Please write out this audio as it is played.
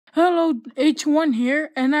Hello, H1 here,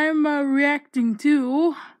 and I'm reacting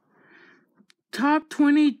to top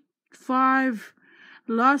 25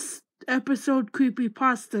 lost episode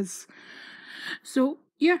creepypastas. So,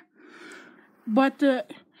 yeah. But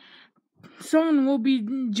someone will be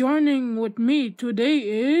joining with me today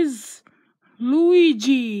is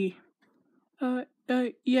Luigi.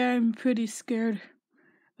 Yeah, I'm pretty scared.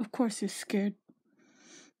 Of course you're scared.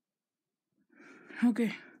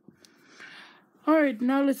 Okay. Alright,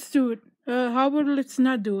 now let's do it. How about let's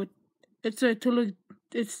not do it?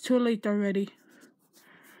 It's too late already.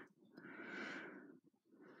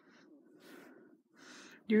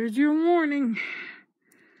 Here's your warning.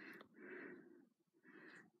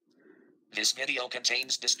 This video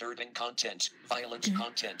contains disturbing content, violent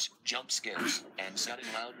content, jump scares, and sudden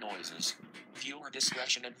loud noises. Viewer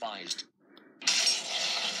discretion advised.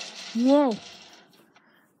 Whoa.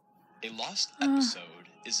 A lost episode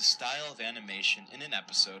is a style of animation in an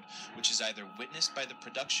episode which is either witnessed by the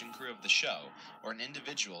production crew of the show or an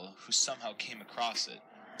individual who somehow came across it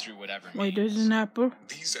through whatever means. Wait, there's an apple.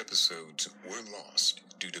 These episodes were lost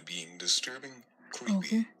due to being disturbing,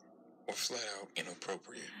 creepy, or flat out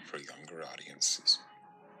inappropriate for younger audiences.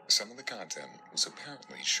 Some of the content was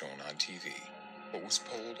apparently shown on TV, but was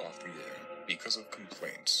pulled off the air because of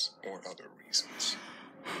complaints or other reasons.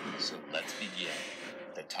 So let's begin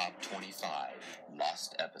the top 25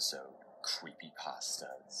 lost episode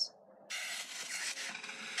creepypastas.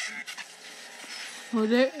 Oh,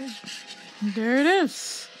 there it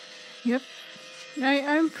is. Yep.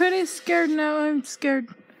 I'm pretty scared now. I'm scared.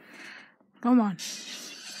 Come on.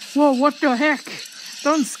 Whoa, what the heck?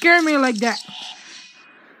 Don't scare me like that.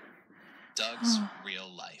 Doug's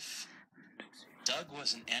real life. Doug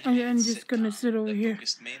was an animated I'm just gonna sit over that here.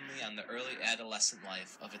 focused mainly on the early adolescent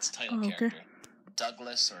life of its title character,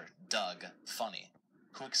 Douglas or Doug Funny,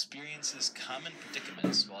 who experiences common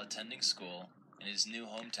predicaments while attending school in his new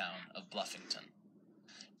hometown of Bluffington.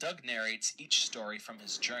 Doug narrates each story from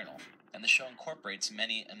his journal, and the show incorporates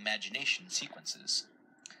many imagination sequences.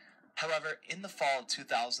 However, in the fall of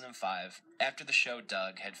 2005, after the show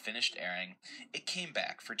Doug had finished airing, it came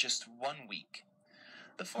back for just 1 week.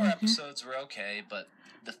 The 4 episodes were okay, but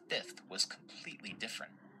the 5th was completely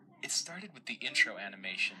different. It started with the intro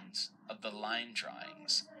animations of the line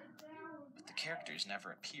drawings, but the characters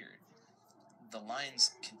never appeared. The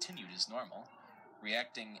lines continued as normal,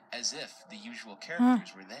 reacting as if the usual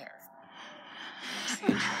characters were there. Once the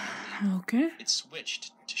intro ended, it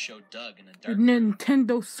switched to show Doug in a dark room.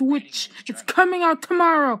 Nintendo Switch. It's coming out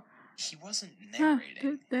tomorrow. He wasn't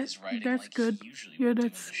narrating his writing that's like good. he usually Yeah, would do in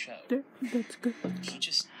that's the show. that's good. He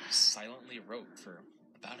just silently wrote for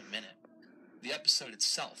about a minute. The episode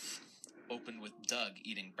itself opened with Doug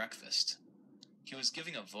eating breakfast. He was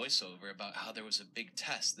giving a voiceover about how there was a big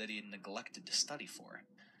test that he had neglected to study for.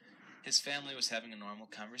 His family was having a normal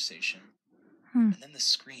conversation, and then the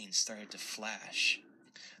screen started to flash.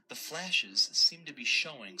 The flashes seemed to be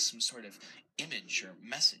showing some sort of image or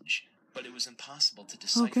message, but it was impossible to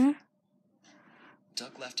decipher.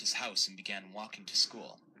 Doug left his house and began walking to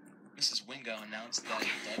school. Mrs. Wingo announced that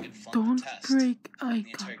Doug had flunked the test, and the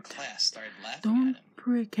entire class started laughing at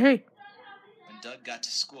him. Hey. When Doug got to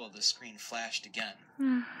school, the screen flashed again.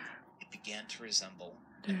 It began to resemble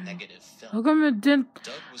a negative film. How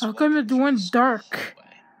come it went dark?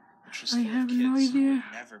 Which was full of kids who had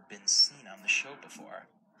never been seen on the show before.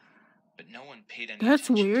 But no one paid any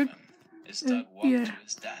attention to him as Doug walked to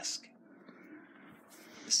his desk.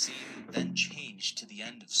 The scene then changed to the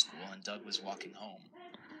end of school and Doug was walking home.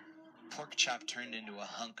 Pork chop turned into a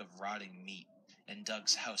hunk of rotting meat and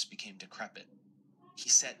Doug's house became decrepit. He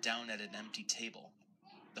sat down at an empty table.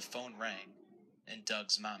 The phone rang and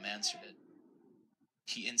Doug's mom answered it.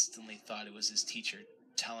 He instantly thought it was his teacher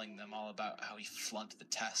telling them all about how he flunked the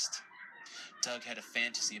test. Doug had a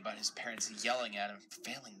fantasy about his parents yelling at him for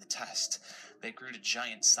failing the test. They grew to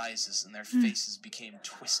giant sizes and their faces became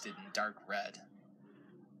twisted and dark red.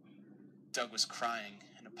 Doug was crying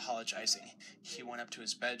and apologizing. He went up to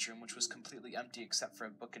his bedroom, which was completely empty except for a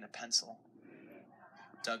book and a pencil.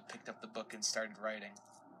 Doug picked up the book and started writing,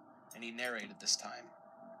 and he narrated this time,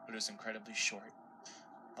 but it was incredibly short.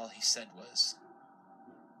 All he said was,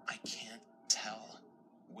 "I can't tell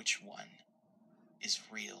which one is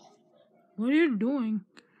real." What are you doing?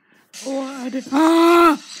 Oh, I did.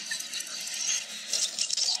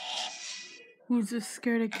 Who's the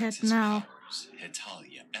scaredy cat now?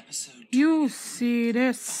 Italia, episode 2. You see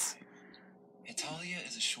this? Italia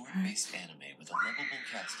is a short-based anime with a lovable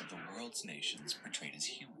cast of the world's nations portrayed as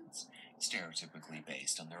humans, stereotypically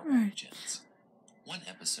based on their origins. One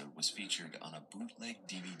episode was featured on a bootleg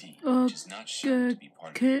DVD, which is not shown to be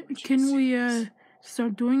part of the original series.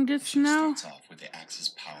 start doing this now? Starts off with the Axis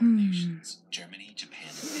power nations, Germany, Japan,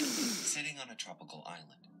 and Italy, sitting on a tropical island.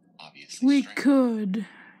 Obviously, We could.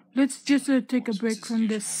 Let's just take a break from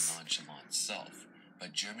this. Nonchalant self,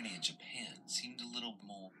 but Germany and Japan seemed a little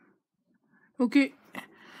more. Okay.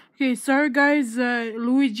 Okay, sorry guys,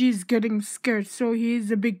 Luigi's getting scared, so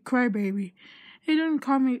he's a big crybaby. He didn't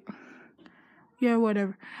call me. Yeah,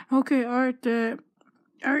 whatever. Okay, alright,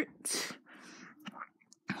 alright.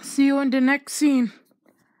 See you in the next scene.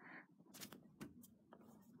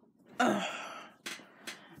 There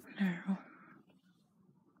we go.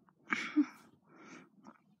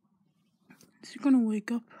 Is he gonna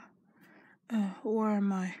wake up? Where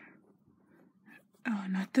am I? Oh,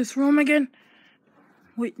 not this room again.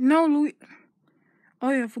 Wait, no, Louis. Oh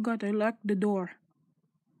yeah, I forgot I locked the door.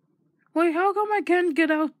 Wait, how come I can't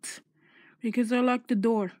get out? Because I locked the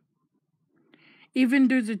door. Even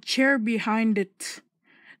there's a chair behind it.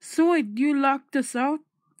 So wait, you locked us out?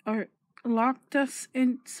 Or locked us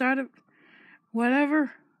inside of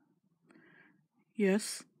whatever?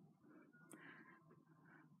 Yes.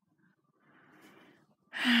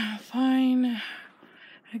 Fine.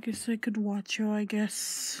 I guess I could watch you, I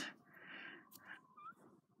guess.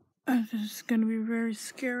 This is gonna be very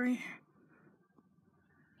scary.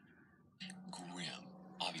 Grim,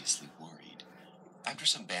 obviously worried. After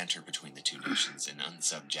some banter between the two nations in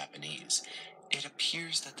unsubbed Japanese, it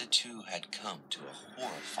appears that the two had come to a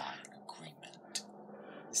horrifying agreement.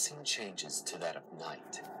 The scene changes to that of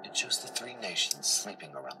night. It shows the three nations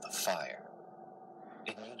sleeping around the fire.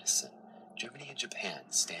 In unison, Germany and Japan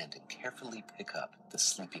stand and carefully pick up the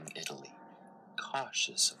sleeping Italy,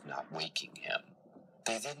 cautious of not waking him.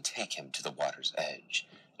 They then take him to the water's edge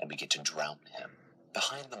and begin to drown him.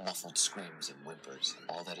 Behind the muffled screams and whimpers,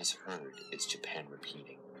 all that is heard is Japan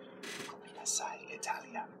repeating, "Creepypastas,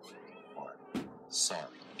 Italia," or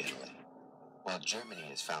 "Sorry, Italy," while Germany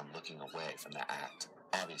is found looking away from the act,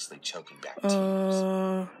 obviously choking back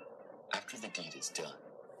tears. After the deed is done,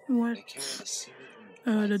 What? they carry the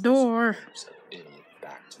seemingly The door. corpse of Italy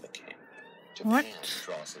back to the king. What? Japan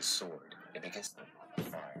draws his sword and begins to on the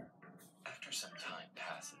fire. After some time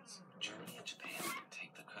passes, Germany and Japan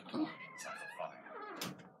take the cooked organs out of the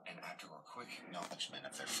fire, and after a quick acknowledgement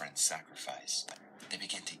of their friend's sacrifice, they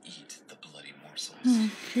begin to eat the bloody morsels.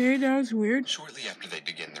 Okay, that was weird. Shortly after they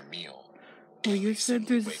begin their meal, Well, you Italy said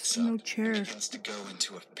suddenly there's wakes no up chair. and begins to go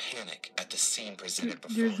into a panic at the scene presented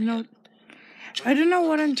before There's no. him. I don't know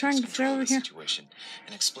what I'm Germany trying takes to say control over of the here. situation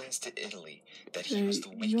and explains to Italy that he was the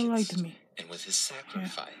You lied to weakest, me. and with his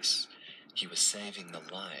sacrifice, he was saving the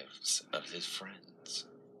lives of his friends.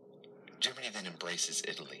 Germany then embraces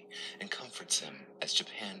Italy and comforts him as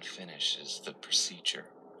Japan finishes the procedure.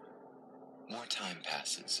 More time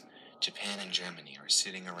passes. Japan and Germany are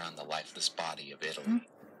sitting around the lifeless body of Italy,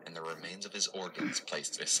 and the remains of his organs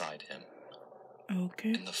placed beside him.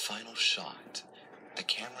 Okay. In the final shot, the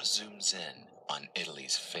camera zooms in on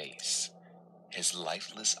Italy's face. His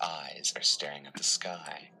lifeless eyes are staring at the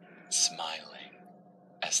sky, smiling,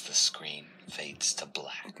 as the screen fades to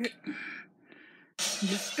black. Okay.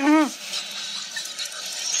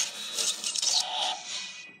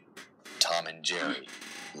 Tom and Jerry,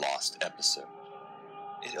 lost episode.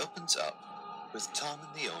 It opens up with Tom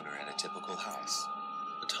and the owner at a typical house.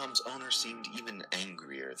 But Tom's owner seemed even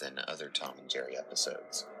angrier than other Tom and Jerry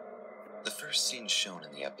episodes. The first scene shown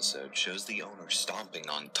in the episode shows the owner stomping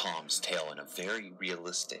on Tom's tail in a very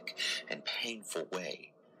realistic and painful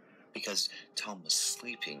way, because Tom was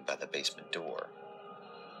sleeping by the basement door.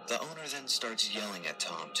 The owner then starts yelling at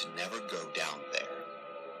Tom to never go down there.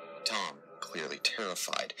 Tom, clearly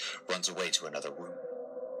terrified, runs away to another room.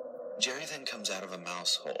 Jerry then comes out of a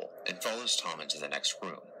mouse hole and follows Tom into the next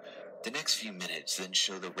room. The next few minutes then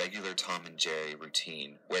show the regular Tom and Jerry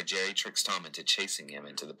routine, where Jerry tricks Tom into chasing him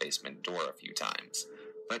into the basement door a few times.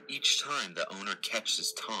 But each time the owner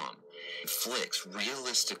catches Tom, inflicts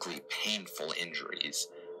realistically painful injuries,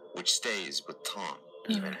 which stays with Tom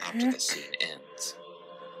even after the scene ends.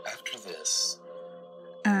 After this,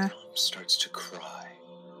 Tom starts to cry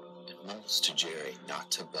and mumbles to Jerry not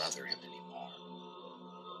to bother him anymore.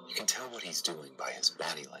 You can tell what he's doing by his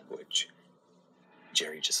body language.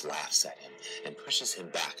 Jerry just laughs at him and pushes him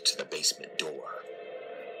back to the basement door.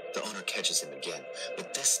 The owner catches him again,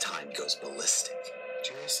 but this time goes ballistic.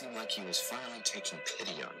 Jerry seemed like he was finally taking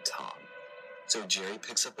pity on Tom. So Jerry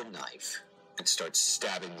picks up a knife and starts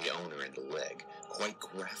stabbing the owner in the leg, quite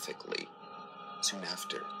graphically. Soon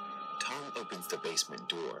after, Tom opens the basement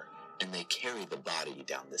door and they carry the body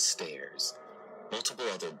down the stairs. Multiple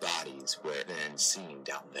other bodies were then seen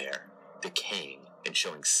down there, decaying and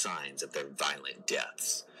showing signs of their violent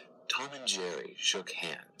deaths. Tom and Jerry shook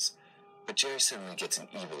hands, But Jerry suddenly gets an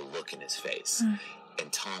evil look in his face,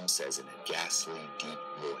 and Tom says in a ghastly, deep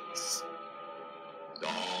voice,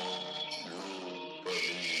 "Don't you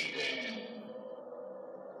believe it?"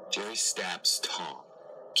 Jerry stabs Tom,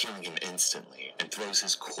 killing him instantly, and throws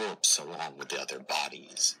his corpse along with the other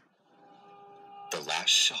bodies. The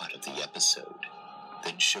last shot of the episode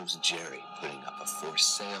then shows Jerry putting up a for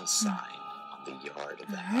sale sign on the yard of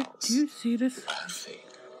the house. Do you see this? Laughing.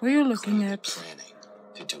 What are you looking at? Planning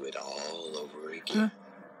to do it all over again.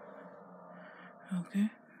 Okay.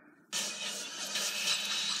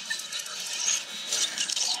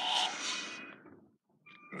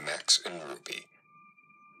 Max and Ruby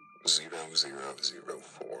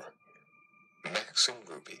 0004. Max and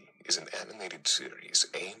Ruby is an animated series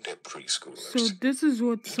aimed at preschoolers. So this is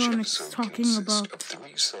what Each Sonic's episode talking consists about. of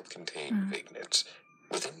 3 self-contained vignettes.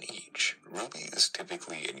 Within each, Ruby is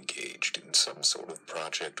typically engaged in some sort of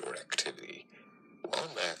project or activity,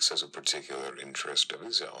 while Max has a particular interest of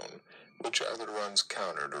his own, which either runs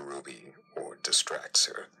counter to Ruby or distracts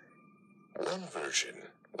her. One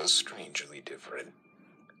version was strangely different.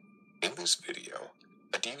 In this video,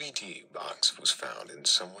 a DVD box was found in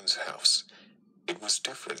someone's house. It was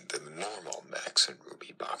different than the normal Max and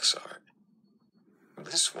Ruby box art.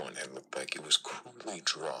 This one had looked like it was crudely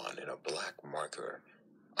drawn in a black marker.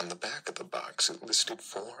 On the back of the box, it listed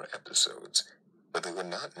 4 episodes, but they were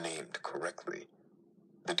not named correctly.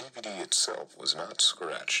 The DVD itself was not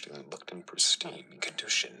scratched and looked in pristine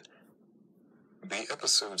condition. The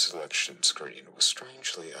episode selection screen was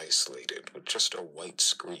strangely isolated with just a white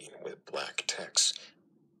screen with black text.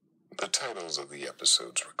 The titles of the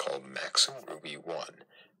episodes were called Max and Ruby 1,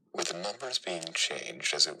 with the numbers being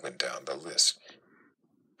changed as it went down the list.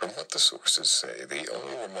 From what the sources say, the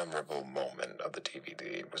only memorable moment of the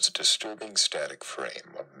DVD was a disturbing static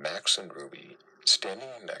frame of Max and Ruby standing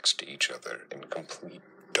next to each other in complete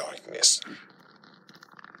darkness.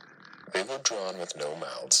 They were drawn with no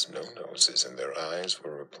mouths, no noses, and their eyes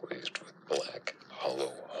were replaced with black,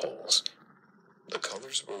 hollow holes. The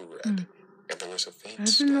colors were red, and there was a faint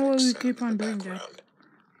static sound in the background.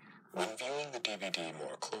 When viewing the DVD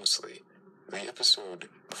more closely, the episode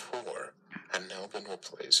 4 had now been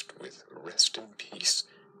replaced with Rest in Peace,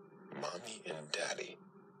 Mommy and Daddy.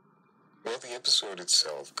 While the episode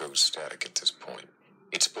itself goes static at this point,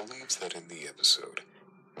 it's believed that in the episode,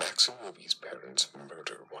 Max and Ruby's parents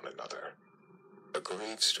murder one another. A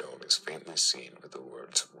gravestone is faintly seen with the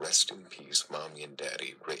words Rest in Peace, Mommy and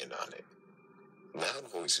Daddy written on it. Loud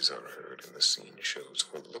voices are heard, and the scene shows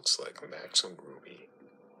what looks like Max and Ruby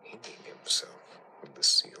hanging himself from the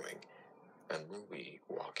ceiling, and Ruby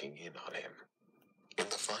walking in on him. In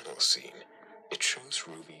the final scene, it shows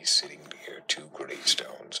Ruby sitting near 2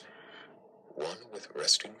 gravestones, one with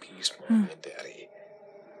Rest in Peace, Mommy and Daddy,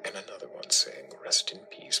 and another one saying Rest in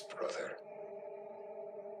Peace, Brother.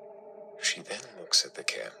 She then looks at the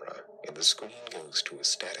camera, and the screen goes to a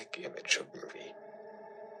static image of Ruby,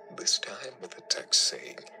 this time with a text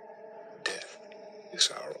saying, "Death is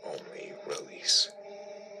our only release."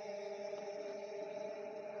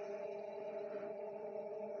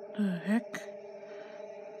 The heck?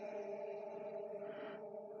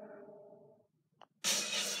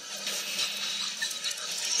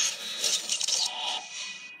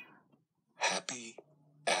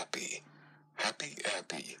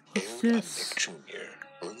 Happy aired on Nick Jr.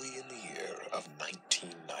 early in the year of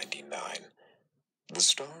 1999. The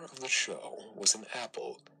star of the show was an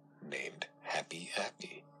apple named Happy,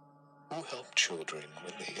 who helped children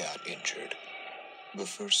when they got injured. The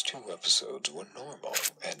first 2 episodes were normal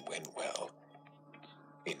and went well.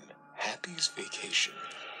 In Happy's Vacation,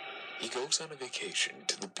 he goes on a vacation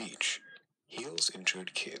to the beach, heals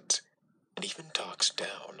injured kids, and even talks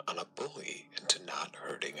down on a bully into not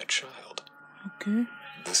hurting a child. Okay.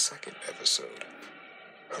 The second episode,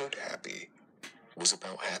 Hurt Happy, was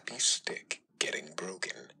about Happy's stick getting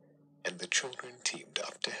broken, and the children teamed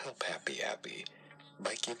up to help Happy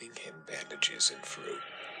by giving him bandages and fruit.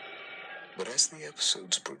 But as the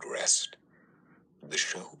episodes progressed, the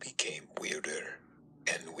show became weirder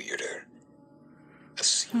and weirder. A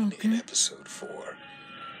scene in episode 4,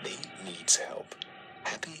 Nate needs help.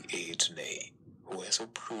 Happy aids Nate, who has a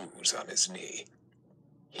bruise on his knee.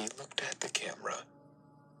 He looked at the camera,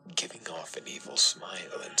 giving off an evil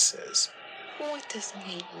smile, and says, "What does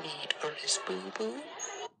Nate need for his boo-boo?"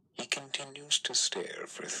 He continues to stare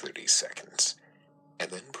for 30 seconds, and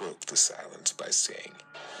then broke the silence by saying,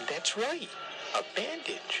 "That's right, a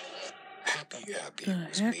bandage." Happy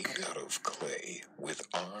was made out of clay, with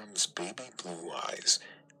arms, baby blue eyes,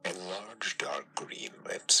 and large dark green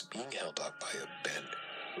lips being held up by a bent,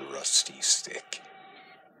 rusty stick.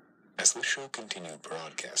 As the show continued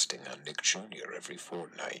broadcasting on Nick Jr. every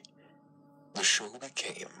fortnight, the show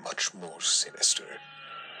became much more sinister.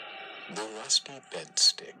 The rusty bed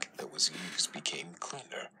stick that was used became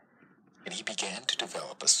cleaner, and he began to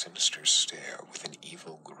develop a sinister stare with an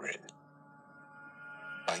evil grin.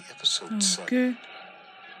 By episode 7,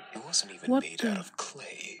 it wasn't even made out of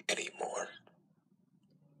clay anymore.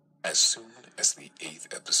 As soon as the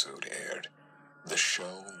 8th episode aired, the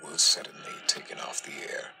show was suddenly taken off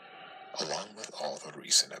the air. Along with all the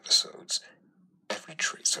recent episodes, every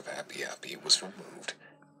trace of Happy Happy was removed,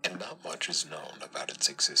 and not much is known about its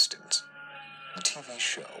existence. The TV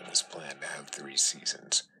show was planned to have 3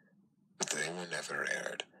 seasons, but they were never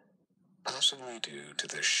aired, possibly due to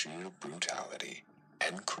the sheer brutality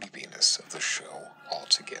and creepiness of the show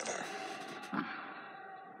altogether.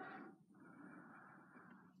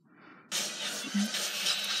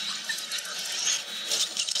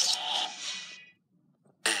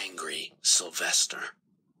 Angry Sylvester.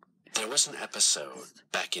 There was an episode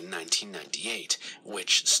back in 1998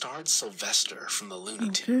 which starred Sylvester from the Looney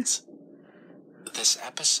Tunes. This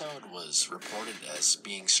episode was reported as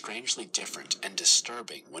being strangely different and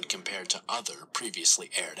disturbing when compared to other previously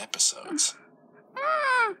aired episodes.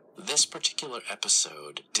 This particular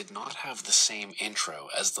episode did not have the same intro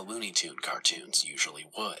as the Looney Tune cartoons usually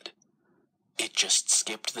would. It just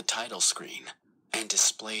skipped the title screen and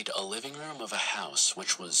displayed a living room of a house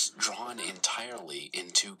which was drawn entirely in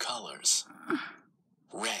 2 colors,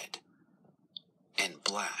 red and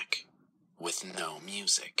black, with no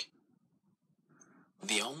music.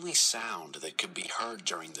 The only sound that could be heard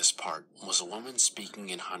during this part was a woman speaking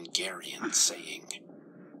in Hungarian saying,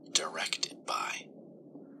 "Directed by."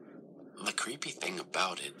 The creepy thing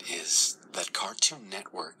about it is that Cartoon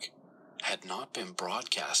Network had not been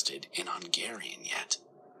broadcasted in Hungarian yet.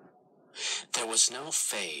 There was no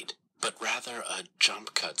fade, but rather a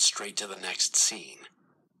jump cut straight to the next scene.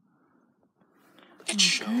 It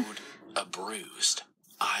showed a bruised,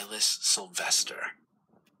 eyeless Sylvester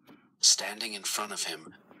standing in front of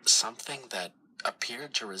him, something that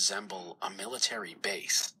appeared to resemble a military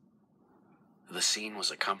base. The scene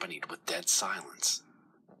was accompanied with dead silence.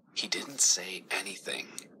 He didn't say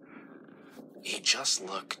anything. He just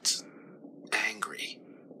looked angry.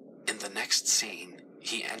 In the next scene,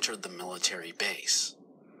 he entered the military base,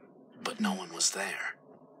 but no one was there.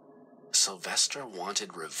 Sylvester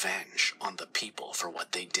wanted revenge on the people for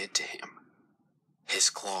what they did to him. His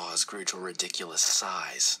claws grew to a ridiculous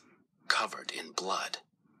size, covered in blood.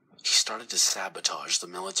 He started to sabotage the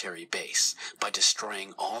military base by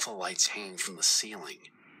destroying all the lights hanging from the ceiling.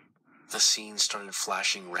 The scene started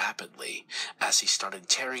flashing rapidly as he started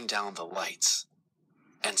tearing down the lights,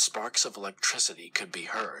 and sparks of electricity could be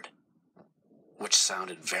heard, which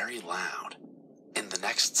sounded very loud. In the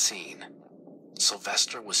next scene,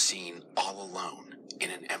 Sylvester was seen all alone in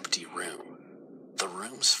an empty room. The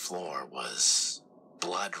room's floor was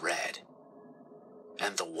blood red,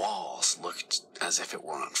 and the walls looked as if it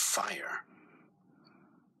were on fire.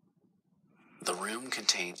 The room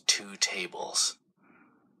contained 2 tables,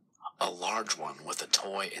 a large one with a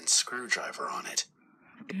toy and screwdriver on it,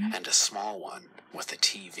 and a small one with a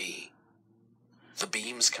TV. The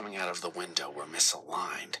beams coming out of the window were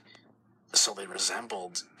misaligned, so they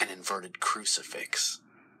resembled an inverted crucifix.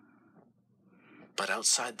 But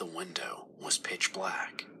outside the window was pitch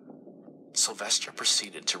black. Sylvester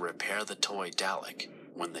proceeded to repair the toy Dalek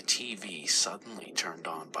when the TV suddenly turned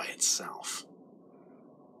on by itself.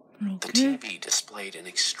 The TV displayed an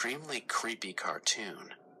extremely creepy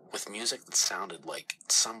cartoon with music that sounded like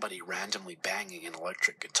somebody randomly banging an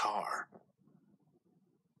electric guitar.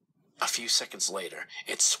 A few seconds later,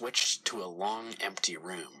 it switched to a long, empty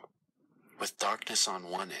room, with darkness on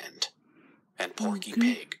one end and Porky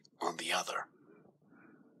Pig on the other.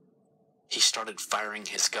 He started firing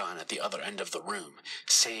his gun at the other end of the room,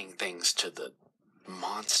 saying things to the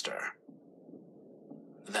monster.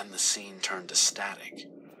 Then the scene turned to static.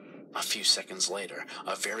 A few seconds later,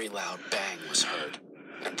 a very loud bang was heard,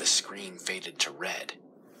 and the screen faded to red.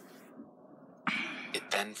 It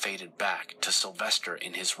then faded back to Sylvester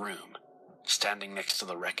in his room, standing next to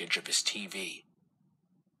the wreckage of his TV,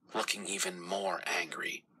 looking even more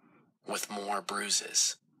angry, with more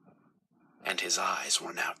bruises, and his eyes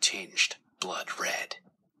were now tinged blood red.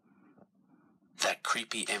 That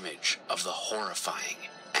creepy image of the horrifying,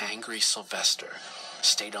 angry Sylvester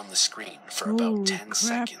stayed on the screen for about 10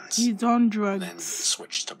 seconds, he's on drugs. then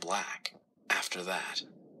switched to black. After that,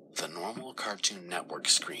 the normal Cartoon Network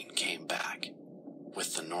screen came back,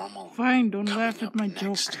 with the normal Fine, don't coming laugh at up my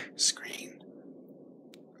next joke. screen.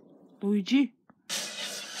 Luigi?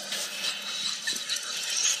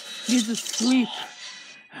 He's asleep.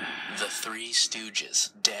 Three Stooges,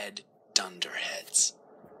 Dead Dunderheads.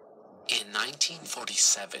 In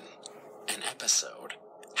 1947, an episode,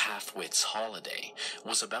 Half-Wit's Holiday,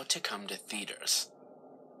 was about to come to theaters.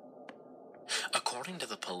 According to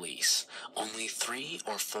the police, only 3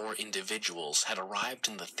 or 4 individuals had arrived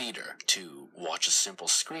in the theater to watch a simple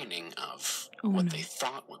screening of what they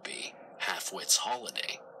thought would be Half-Wit's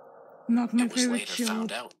Holiday. Not my it was favorite later show.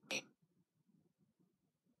 found out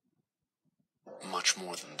much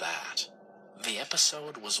more than that. The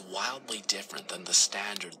episode was wildly different than the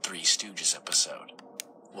standard Three Stooges episode.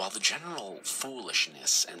 While the general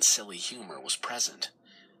foolishness and silly humor was present,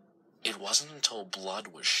 it wasn't until blood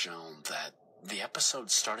was shown that the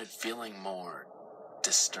episode started feeling more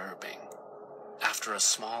disturbing. After a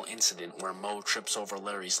small incident where Moe trips over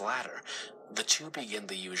Larry's ladder, the two begin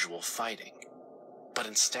the usual fighting. But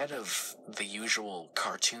instead of the usual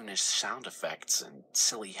cartoonish sound effects and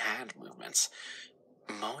silly hand movements,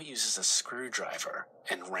 Moe uses a screwdriver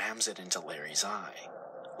and rams it into Larry's eye.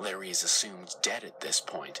 Larry is assumed dead at this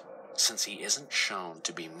point, since he isn't shown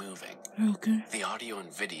to be moving. Okay. The audio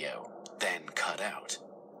and video then cut out.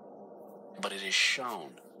 But it is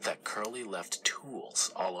shown that Curly left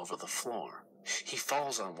tools all over the floor. He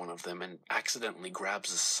falls on one of them and accidentally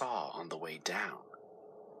grabs a saw on the way down,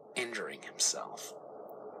 injuring himself.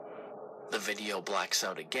 The video blacks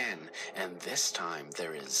out again, and this time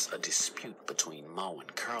there is a dispute between Moe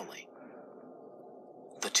and Curly.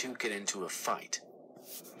 The two get into a fight,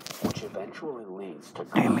 which eventually leads to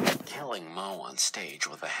Curly killing Moe on stage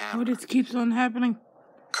with a hammer. Oh, this keeps on happening.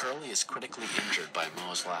 Curly is critically injured by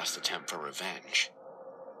Moe's last attempt for revenge,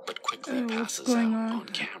 but quickly passes what's out going on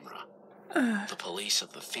camera. The police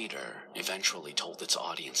of the theater eventually told its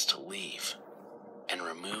audience to leave and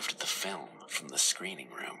removed the film from the screening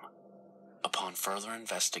room. Upon further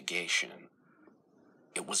investigation,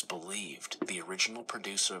 it was believed the original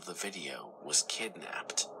producer of the video was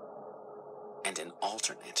kidnapped, and an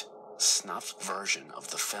alternate, snuff version of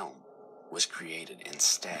the film was created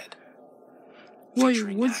instead. Wait,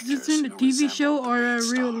 was this in a TV show or a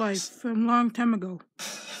real life from a long time ago?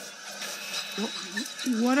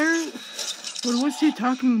 What was he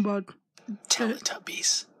talking about?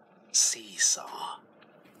 Teletubbies, Seesaw,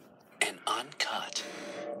 an uncut,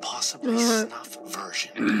 possibly snuff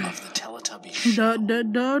version of the Teletubbies show.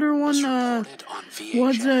 The other one was reported on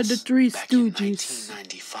was VHS the Three back in Stooges.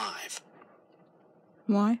 1995.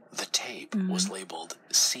 Why? The tape was labeled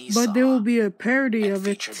Seesaw, But there will be a parody and of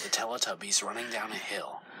it featured the Teletubbies running down a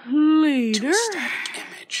hill to later. a static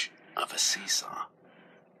image of a seesaw.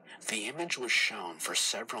 The image was shown for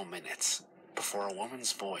several minutes before a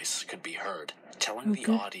woman's voice could be heard telling the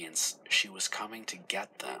audience she was coming to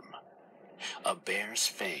get them. A bear's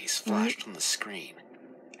face flashed on the screen,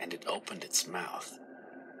 and it opened its mouth,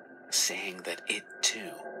 saying that it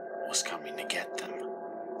too was coming to get them.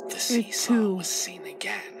 The seesaw was seen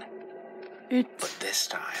again, but this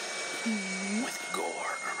time with gore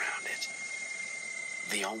around it.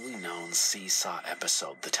 The only known Seesaw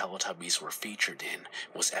episode the Teletubbies were featured in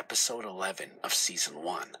was episode 11 of season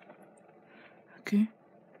 1. Okay.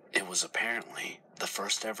 It was apparently the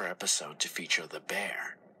first ever episode to feature the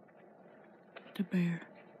bear. The bear.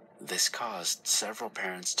 This caused several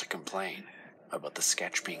parents to complain about the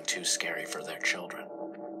sketch being too scary for their children.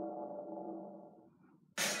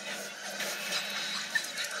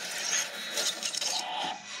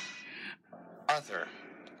 Arthur,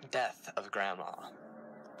 Death of Grandma.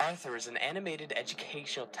 Arthur is an animated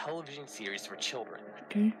educational television series for children.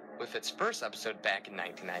 Okay. With its first episode back in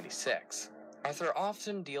 1996. Arthur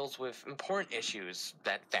often deals with important issues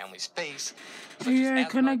that families face, such as Yeah,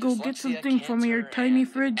 can I asthma, go get dyslexia, something from your cancer, tiny and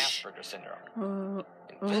fridge? Asperger's syndrome.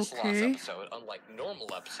 In this last Okay. episode, unlike normal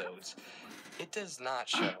episodes, it does not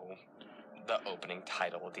show the opening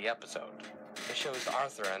title of the episode. It shows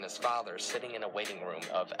Arthur and his father sitting in a waiting room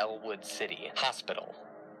of Elwood City Hospital.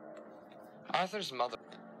 Arthur's mother,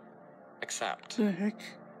 except The heck?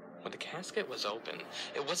 when the casket was open,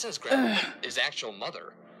 it wasn't his grandma, but his actual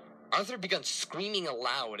mother. Arthur began screaming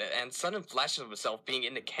aloud, and sudden flashes of himself being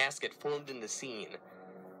in the casket formed in the scene.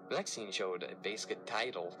 The next scene showed a basic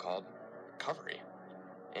title called Recovery,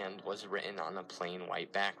 and was written on a plain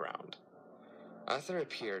white background. Arthur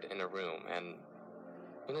appeared in a room, and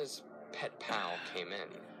when his pet pal came in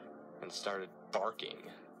and started barking,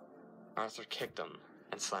 Arthur kicked him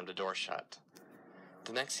and slammed the door shut.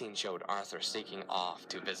 The next scene showed Arthur sneaking off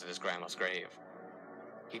to visit his grandma's grave.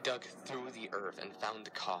 He dug through the earth and found the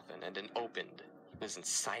coffin, and then opened. He was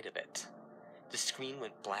inside of it. The screen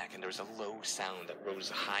went black, and there was a low sound that rose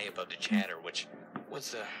high above the chatter, which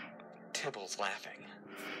was Tibbles laughing.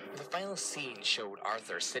 The final scene showed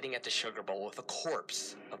Arthur sitting at the sugar bowl with a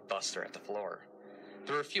corpse of Buster at the floor.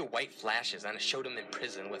 There were a few white flashes, and it showed him in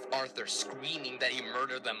prison with Arthur screaming that he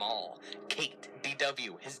murdered them all. Kate,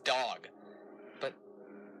 DW, his dog. But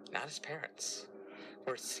not his parents.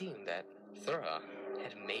 For it seemed that Thura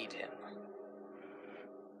had made him.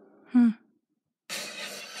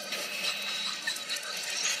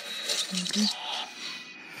 Okay.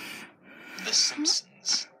 The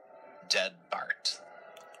Simpsons. Dead Bart.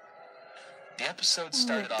 The episode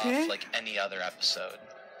started off like any other episode,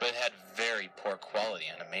 but it had very poor quality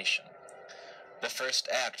animation. The first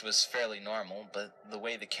act was fairly normal, but the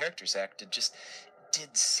way the characters acted just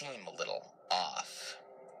did seem a little off.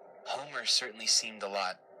 Homer certainly seemed a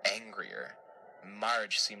lot angrier.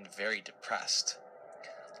 Marge seemed very depressed.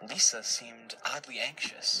 Lisa seemed oddly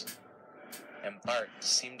anxious. And Bart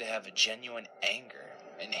seemed to have a genuine anger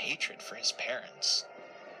and hatred for his parents.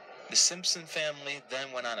 The Simpson family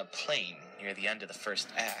then went on a plane near the end of the first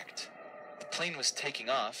act. The plane was taking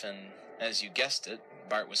off, and as you guessed it,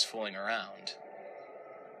 Bart was fooling around.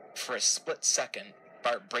 For a split second,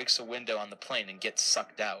 Bart breaks a window on the plane and gets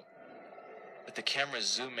sucked out, with the camera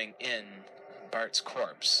zooming in Bart's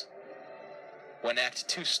corpse. When Act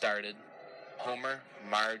 2 started, Homer,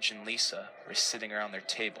 Marge, and Lisa were sitting around their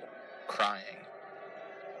table, crying.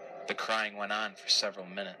 The crying went on for several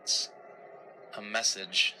minutes. A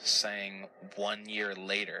message saying 1 year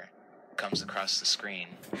later comes across the screen,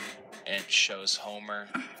 and it shows Homer,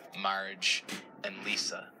 Marge, and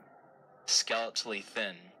Lisa, skeletally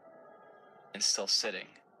thin, and still sitting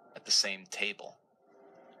at the same table.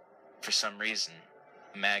 For some reason,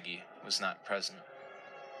 Maggie was not present.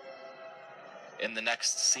 In the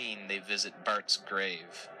next scene, they visit Bart's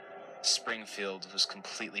grave. Springfield was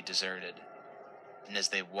completely deserted, and as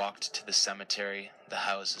they walked to the cemetery, the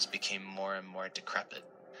houses became more and more decrepit.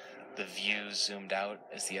 The view zoomed out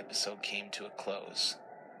as the episode came to a close.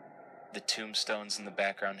 The tombstones in the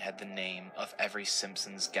background had the name of every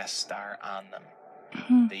Simpsons guest star on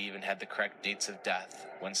them. They even had the correct dates of death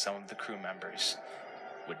when some of the crew members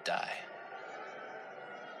would die.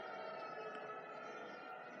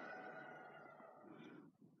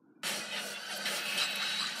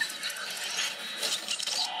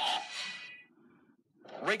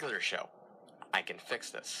 Regular show. I Can Fix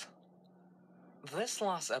This. This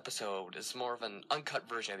lost episode is more of an uncut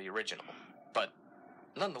version of the original, but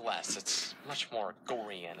nonetheless, it's much more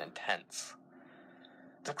gory and intense.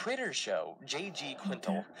 The creator of the show, J.G.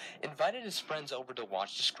 Quintal, invited his friends over to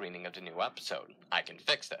watch the screening of the new episode, I Can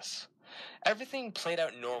Fix This. Everything played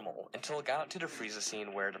out normal until it got to the freezer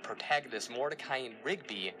scene where the protagonists Mordecai and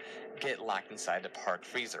Rigby get locked inside the park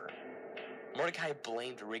freezer. Mordecai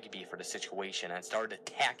blamed Rigby for the situation and started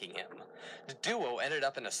attacking him. The duo ended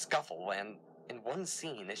up in a scuffle, and in one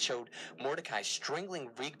scene it showed Mordecai strangling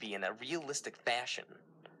Rigby in a realistic fashion.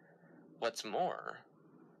 What's more,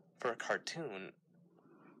 for a cartoon,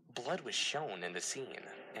 blood was shown in the scene,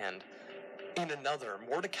 and in another,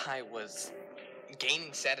 Mordecai was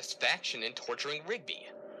gaining satisfaction in torturing Rigby.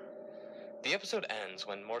 The episode ends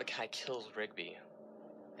when Mordecai kills Rigby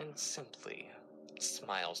and simply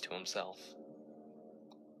smiles to himself.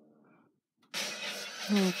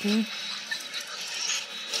 Okay.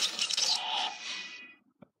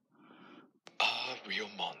 Ah, Real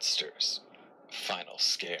Monsters. Final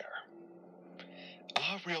Scare.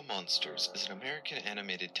 Ah, Real Monsters is an American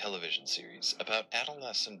animated television series about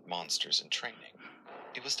adolescent monsters in training.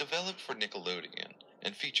 It was developed for Nickelodeon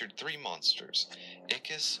and featured 3 monsters,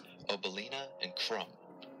 Ickis, Obelina, and Crumb,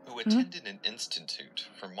 who attended an institute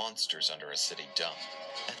for monsters under a city dump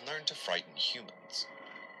and learned to frighten humans.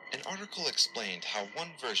 An article explained how one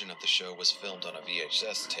version of the show was filmed on a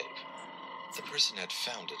VHS tape. The person had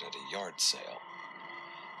found it at a yard sale.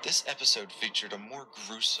 This episode featured a more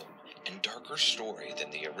gruesome and darker story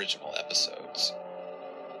than the original episodes.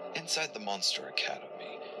 Inside the Monster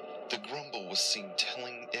Academy, the Grumble was seen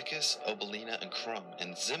telling Ickis, Obelina, and Crumb,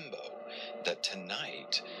 and Zimbo that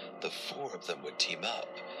tonight the 4 of them would team up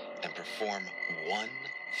and perform one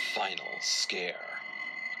final scare.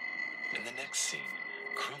 In the next scene,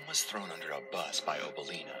 Crumb was thrown under a bus by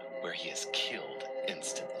Obelina, where he is killed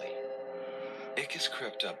instantly. Ickis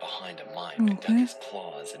crept up behind a mime and dug his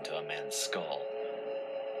claws into a man's skull.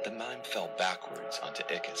 The mime fell backwards onto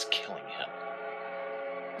Ickis, killing him.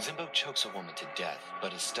 Zimbo chokes a woman to death,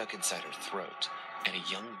 but is stuck inside her throat, and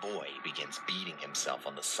a young boy begins beating himself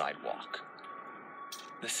on the sidewalk.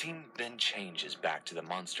 The scene then changes back to the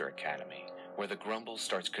Monster Academy, where the Grumble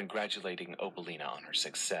starts congratulating Obelina on her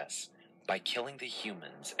success by killing the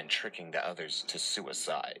humans and tricking the others to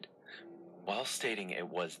suicide, while stating it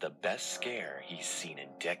was the best scare he's seen in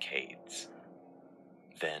decades.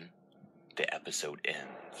 Then, the episode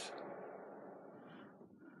ends.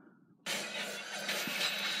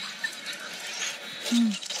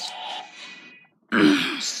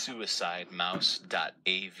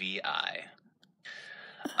 Suicidemouse.avi.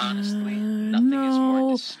 Honestly, nothing is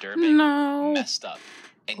more disturbing, messed up,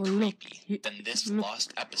 and creepy than this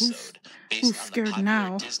lost episode based on the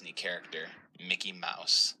popular Disney character, Mickey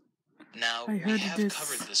Mouse. Now, we have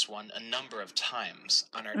covered this one a number of times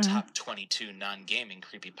on our top 22 non-gaming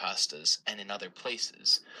creepypastas and in other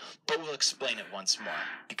places, but we'll explain it once more,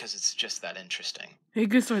 because it's just that interesting. Hey,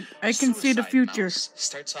 guess what? I can see the future. Mouse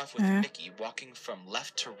starts off with Mickey walking from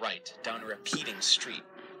left to right down a repeating street.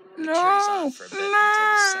 No!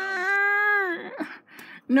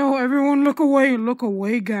 No, everyone look away. Look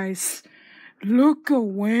away, guys. Look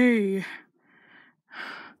away.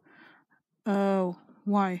 Oh,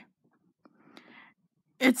 why?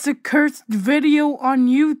 It's a cursed video on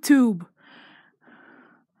YouTube.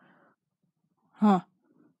 Huh.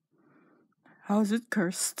 How is it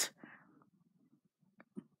cursed?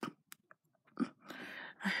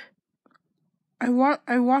 I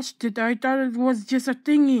watched it. I thought it was just a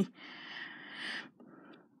thingy.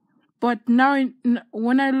 But now,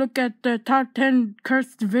 when I look at the top 10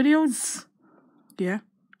 cursed videos, yeah,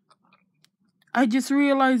 I just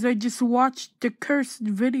realized I just watched the cursed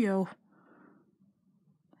video.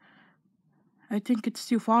 I think it's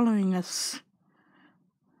still following us.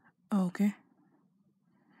 Oh, okay.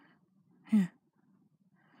 Yeah.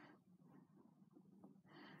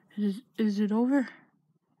 Is it over?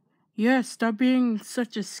 Yeah, stop being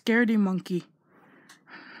such a scaredy monkey.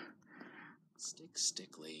 Stick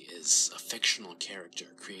Stickly is a fictional character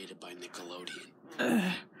created by Nickelodeon.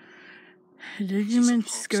 Did you mean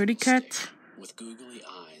Scaredy Cat? With googly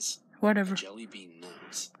eyes, whatever, a jelly bean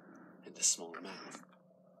nose, and a small mouth.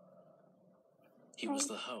 He was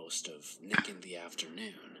the host of Nick in the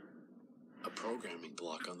Afternoon, a programming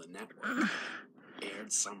block on the network.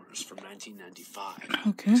 Aired summers from 1995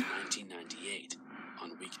 to 1998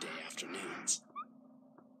 on weekday afternoons.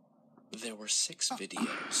 There were 6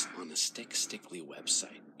 videos on the Stick Stickly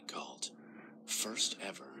website called First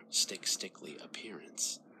Ever Stick Stickly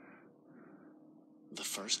Appearance. The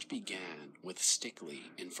first began with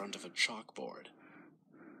Stickly in front of a chalkboard.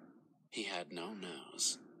 He had no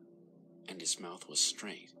nose, and his mouth was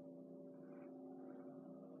straight.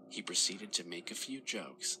 He proceeded to make a few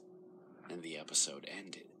jokes, and the episode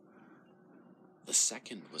ended. The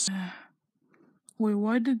second was... Wait,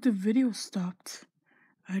 why did the video stop?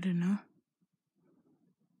 I don't know.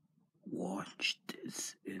 Watch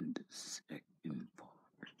this in the second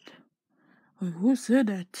part. Wait, who said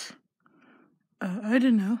that? I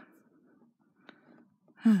don't know.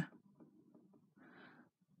 Huh.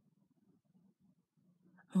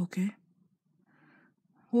 Okay.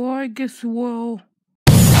 Well, I guess we'll